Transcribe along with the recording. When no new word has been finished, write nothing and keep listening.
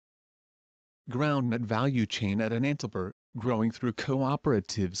Groundnut value chain at Anantapur, growing through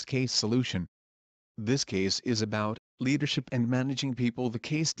cooperatives case solution. This case is about leadership and managing people. The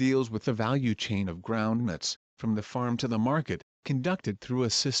case deals with the value chain of groundnuts, from the farm to the market, conducted through a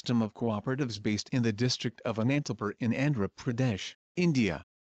system of cooperatives based in the district of Anantapur in Andhra Pradesh, India.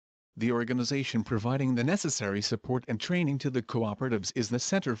 The organization providing the necessary support and training to the cooperatives is the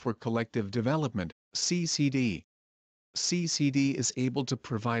Center for Collective Development, CCD. CCD is able to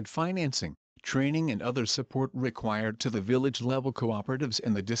provide financing, training and other support required to the village-level cooperatives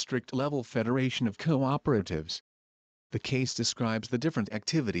and the district-level Federation of Cooperatives. The case describes the different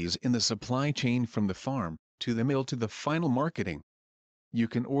activities in the supply chain from the farm, to the mill to the final marketing. You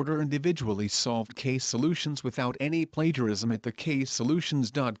can order individually solved case solutions without any plagiarism at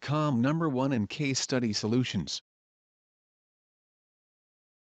thecasesolutions.com. Number 1 in Case Study Solutions.